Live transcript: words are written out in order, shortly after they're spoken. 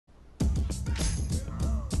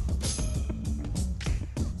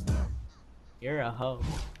You're a hoe.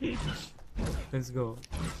 Let's go.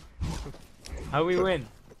 How we win?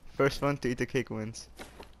 First one to eat the cake wins.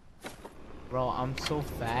 Bro, I'm so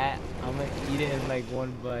fat. I'm gonna eat it in like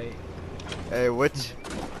one bite. Hey, which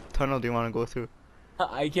tunnel do you want to go through?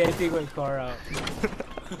 I can't take my car out.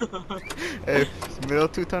 Hey, middle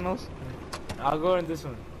two tunnels? I'll go in this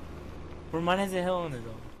one. Bro, mine has a hill on it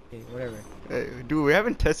though. Okay, whatever. Hey, dude, we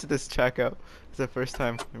haven't tested this track out. It's the first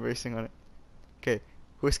time racing on it. Okay,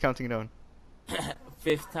 who's counting down?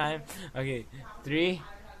 Fifth time. Okay, 3,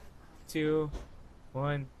 2,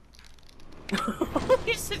 1.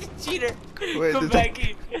 You're such a cheater. Wait, Come did back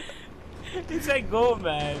in. It's like go,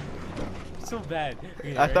 man. So bad.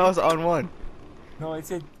 Okay, I thought it was on one. No, it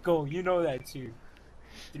said go. You know that too.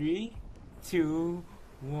 3, 2,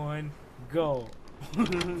 1, go.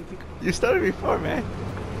 You started before, man.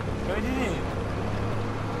 No, I didn't.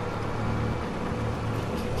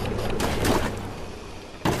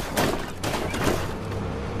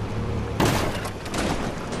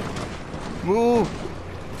 Move!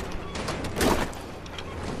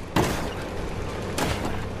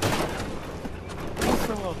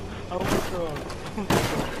 I almost throw up.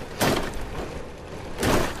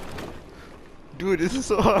 Dude, this is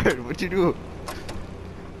so hard. What'd you do?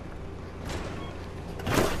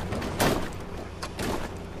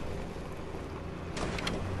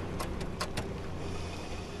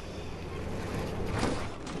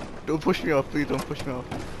 Don't push me off, please don't push me off.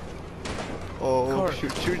 Oh, Car. shoot.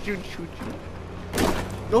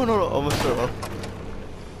 No, almost fell off.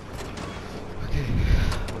 Okay.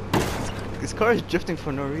 This car is drifting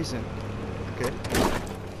for no reason. Okay.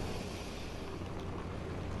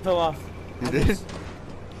 Fell off. You did?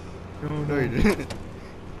 No, you didn't.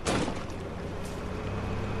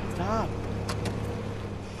 Stop.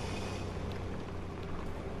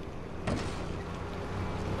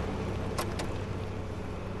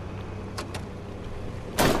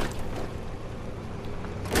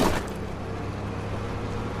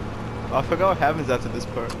 I forgot what happens after this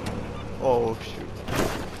part. Oh shoot.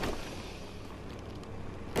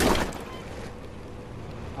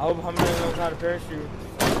 I hope Hamza knows how to parachute.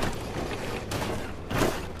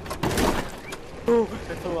 Oh,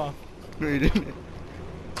 I fell off. No, you didn't.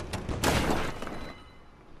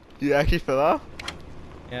 You actually fell off?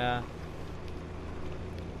 Yeah.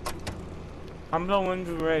 Hamza wins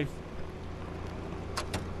the race.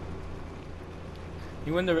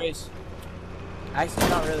 You win the race. Actually,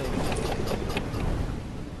 not really.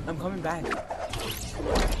 I'm coming back.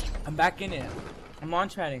 I'm back in it. I'm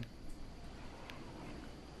launch padding.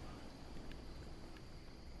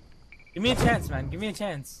 Give me a chance, man. Give me a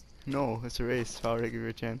chance. No, it's a race. I'll already give you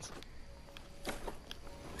a chance.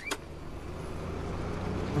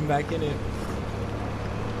 I'm back in it.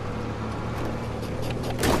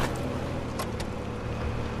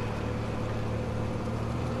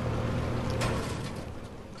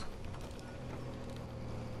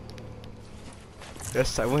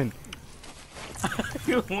 Yes, I win.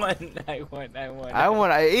 You won. I won.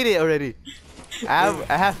 I ate it already. I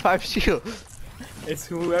have 5 shields. It's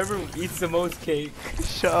whoever eats the most cake.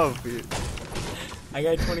 Shut up, dude. I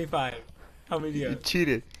got 25. How many do you You have?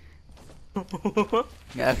 cheated.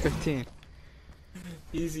 Yeah, 15.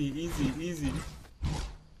 Easy.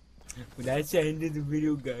 Well, that's the end of the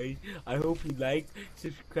video, guys. I hope you like,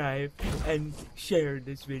 subscribe, and share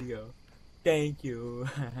this video. Thank you.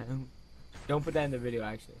 Don't put that in the video,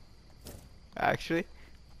 actually. Actually,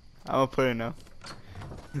 I'm gonna put it now.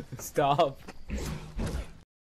 Stop.